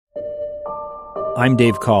I'm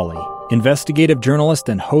Dave Cawley, investigative journalist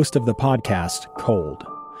and host of the podcast Cold.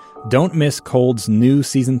 Don't miss Cold's new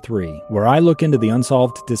Season 3, where I look into the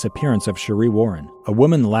unsolved disappearance of Sheree Warren, a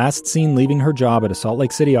woman last seen leaving her job at a Salt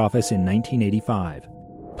Lake City office in 1985.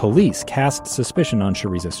 Police cast suspicion on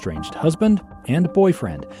Sheree's estranged husband and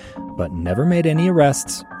boyfriend, but never made any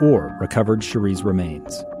arrests or recovered Sheree's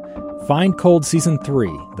remains. Find Cold Season 3,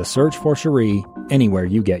 The Search for Sheree, anywhere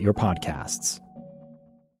you get your podcasts.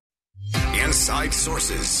 Inside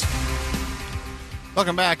Sources.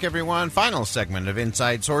 Welcome back, everyone. Final segment of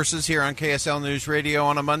Inside Sources here on KSL News Radio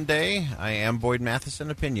on a Monday. I am Boyd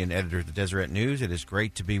Matheson, opinion editor of the Deseret News. It is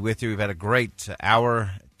great to be with you. We've had a great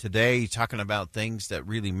hour today talking about things that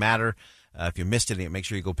really matter. If you missed any, make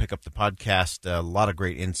sure you go pick up the podcast. A lot of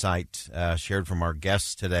great insight shared from our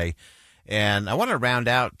guests today. And I want to round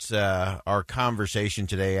out our conversation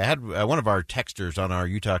today. I had one of our texters on our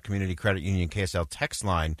Utah Community Credit Union KSL text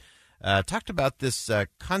line talked about this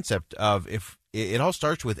concept of if it all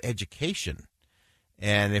starts with education,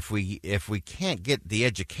 and if we can't get the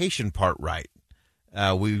education part right,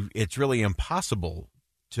 it's really impossible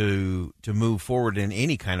to move forward in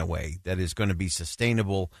any kind of way that is going to be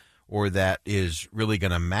sustainable or that is really going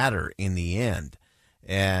to matter in the end.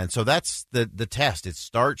 And so that's the test. It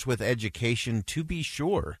starts with education, to be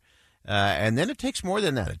sure, and then it takes more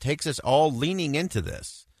than that. It takes us all leaning into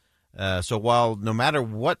this. So while no matter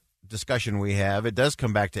what discussion we have, it does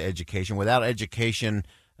come back to education. Without education,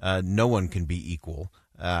 no one can be equal.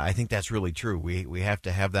 I think that's really true. We have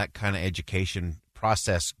to have that kind of education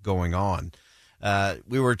process going on.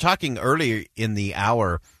 We were talking earlier in the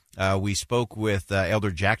hour. We spoke with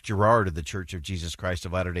Elder Jack Gerard of the Church of Jesus Christ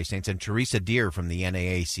of Latter-day Saints and Teresa Deer from the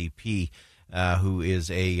NAACP, who is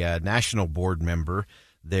a national board member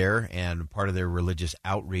there and part of their religious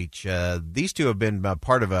outreach. These two have been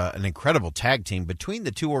part of an incredible tag team between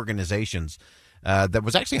the two organizations that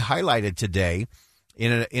was actually highlighted today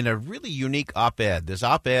in a really unique op-ed. This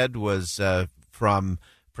op-ed was from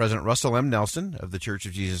President Russell M. Nelson of the Church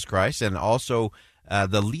of Jesus Christ and also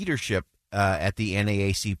the leadership at the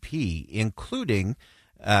NAACP, including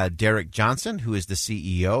Derek Johnson, who is the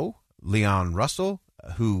CEO, Leon Russell,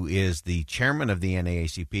 who is the chairman of the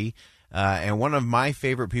NAACP, and one of my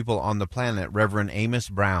favorite people on the planet, Reverend Amos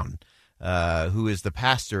Brown, who is the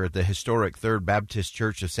pastor at the historic Third Baptist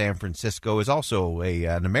Church of San Francisco, is also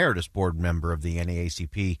an emeritus board member of the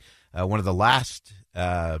NAACP, one of the last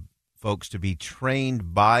folks to be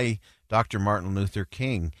trained by Dr. Martin Luther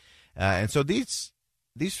King. And so these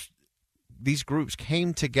groups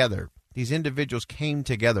came together, these individuals came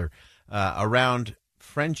together around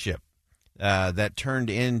friendship that turned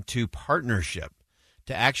into partnership.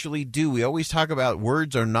 To actually do, we always talk about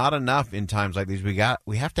words are not enough in times like these.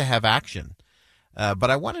 We have to have action. But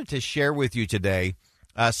I wanted to share with you today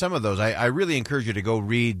some of those. I really encourage you to go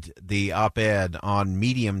read the op-ed on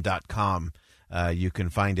medium.com. You can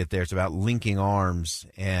find it there. It's about linking arms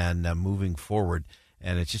and moving forward.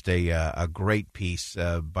 And it's just a great piece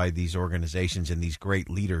by these organizations and these great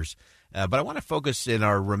leaders. But I want to focus in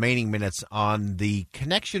our remaining minutes on the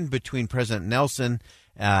connection between President Nelson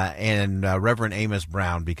and Reverend Amos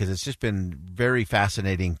Brown, because it's just been very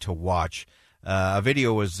fascinating to watch. A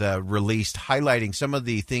video was released highlighting some of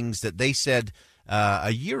the things that they said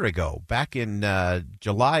a year ago, back in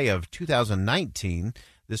July of 2019.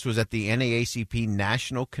 This was at the NAACP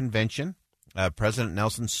National Convention. President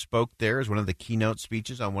Nelson spoke there as one of the keynote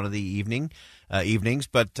speeches on one of the evenings.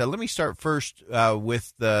 But let me start first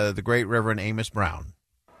with the great Reverend Amos Brown.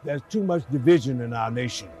 There's too much division in our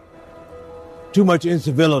nation, too much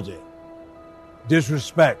incivility,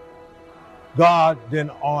 disrespect. God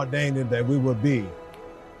didn't ordain it that we would be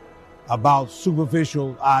about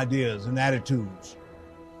superficial ideas and attitudes.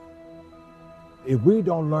 If we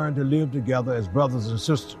don't learn to live together as brothers and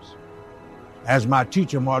sisters, as my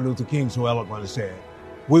teacher Martin Luther King so eloquently said,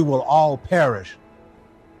 we will all perish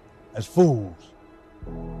as fools.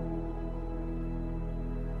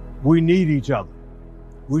 We need each other.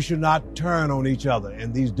 We should not turn on each other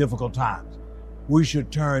in these difficult times. We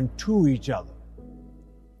should turn to each other.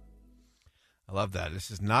 I love that.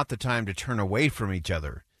 This is not the time to turn away from each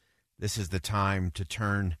other. This is the time to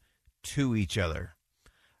turn to each other.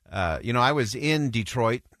 I was in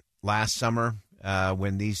Detroit last summer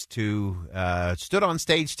when these two stood on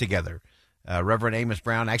stage together. Reverend Amos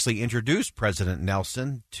Brown actually introduced President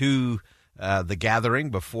Nelson to the gathering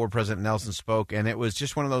before President Nelson spoke, and it was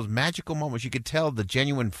just one of those magical moments. You could tell the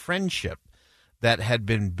genuine friendship that had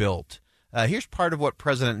been built. Here's part of what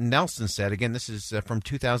President Nelson said. Again, this is from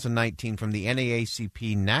 2019 from the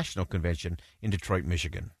NAACP National Convention in Detroit,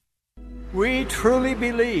 Michigan. We truly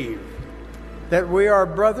believe that we are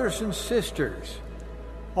brothers and sisters,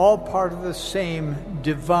 all part of the same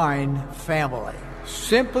divine family.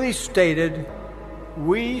 Simply stated,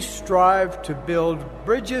 we strive to build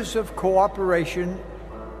bridges of cooperation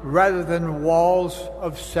rather than walls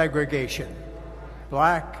of segregation.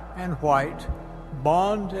 Black and white,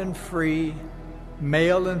 bond and free,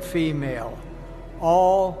 male and female,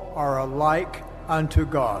 all are alike unto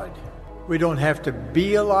God. We don't have to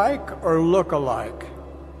be alike or look alike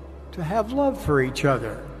to have love for each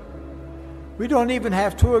other. We don't even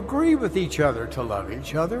have to agree with each other to love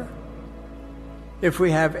each other. If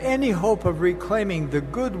we have any hope of reclaiming the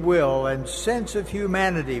goodwill and sense of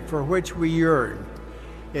humanity for which we yearn,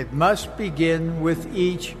 it must begin with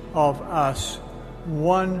each of us,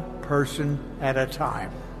 one person at a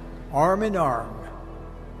time, arm in arm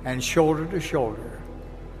and shoulder to shoulder.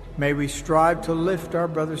 May we strive to lift our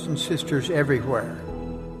brothers and sisters everywhere.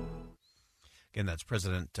 Again, that's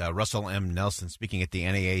President Russell M. Nelson speaking at the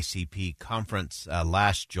NAACP conference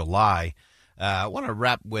last July. I want to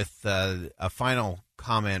wrap with a final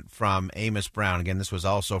comment from Amos Brown. Again, this was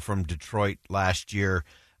also from Detroit last year,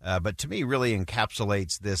 but to me really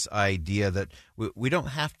encapsulates this idea that we don't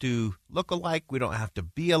have to look alike, we don't have to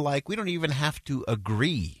be alike, we don't even have to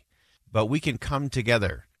agree, but we can come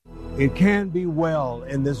together. It can be well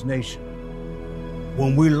in this nation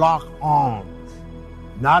when we lock arms,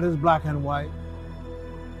 not as black and white,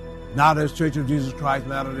 not as Church of Jesus Christ,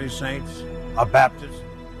 Latter-day Saints, or Baptists,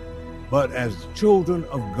 but as children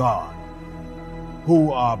of God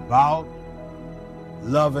who are about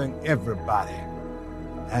loving everybody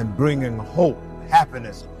and bringing hope,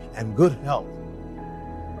 happiness, and good health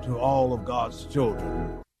to all of God's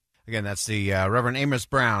children. Again, that's the Reverend Amos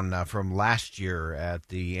Brown from last year at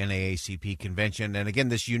the NAACP convention. And again,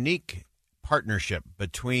 this unique partnership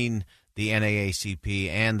between the NAACP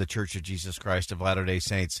and the Church of Jesus Christ of Latter-day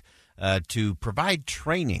Saints to provide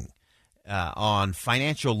training on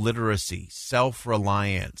financial literacy,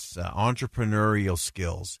 self-reliance, entrepreneurial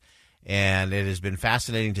skills. And it has been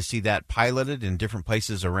fascinating to see that piloted in different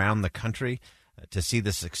places around the country, to see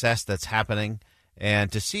the success that's happening,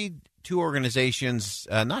 and to see two organizations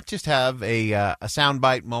not just have a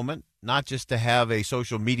soundbite moment, not just to have a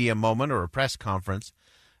social media moment or a press conference,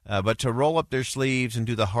 but to roll up their sleeves and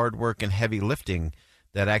do the hard work and heavy lifting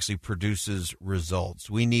that actually produces results.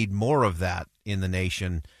 We need more of that in the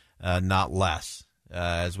nation, not less.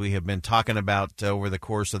 As we have been talking about over the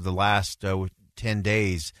course of the last 10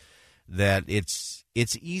 days, that it's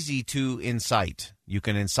easy to incite. You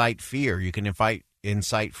can incite fear. You can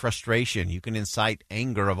incite frustration. You can incite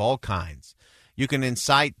anger of all kinds. You can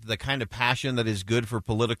incite the kind of passion that is good for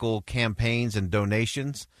political campaigns and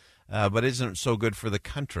donations, but isn't so good for the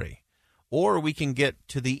country. Or we can get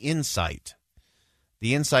to the insight.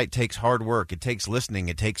 The insight takes hard work. It takes listening.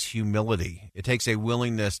 It takes humility. It takes a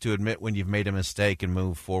willingness to admit when you've made a mistake and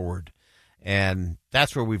move forward. And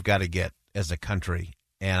that's where we've got to get as a country.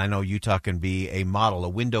 And I know Utah can be a model, a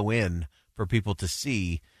window in for people to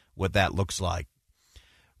see what that looks like.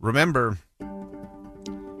 Remember,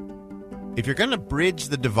 if you're going to bridge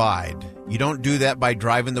the divide, you don't do that by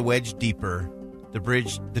driving the wedge deeper.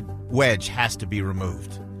 The wedge has to be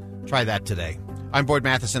removed. Try that today. I'm Boyd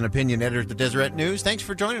Matheson, opinion editor at the Deseret News. Thanks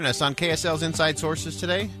for joining us on KSL's Inside Sources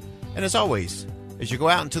today. And as always, as you go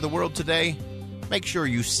out into the world today, make sure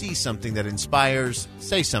you see something that inspires,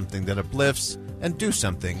 say something that uplifts, and do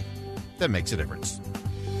something that makes a difference.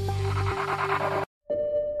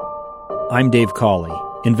 I'm Dave Cawley,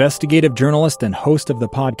 investigative journalist and host of the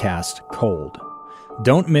podcast Cold.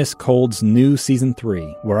 Don't miss Cold's new Season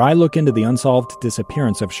 3, where I look into the unsolved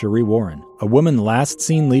disappearance of Sheree Warren, a woman last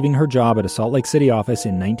seen leaving her job at a Salt Lake City office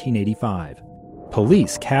in 1985.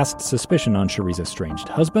 Police cast suspicion on Sheree's estranged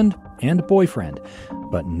husband and boyfriend,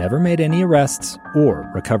 but never made any arrests or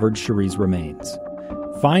recovered Sheree's remains.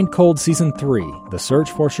 Find Cold Season 3, The Search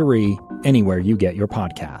for Sheree, anywhere you get your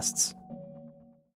podcasts.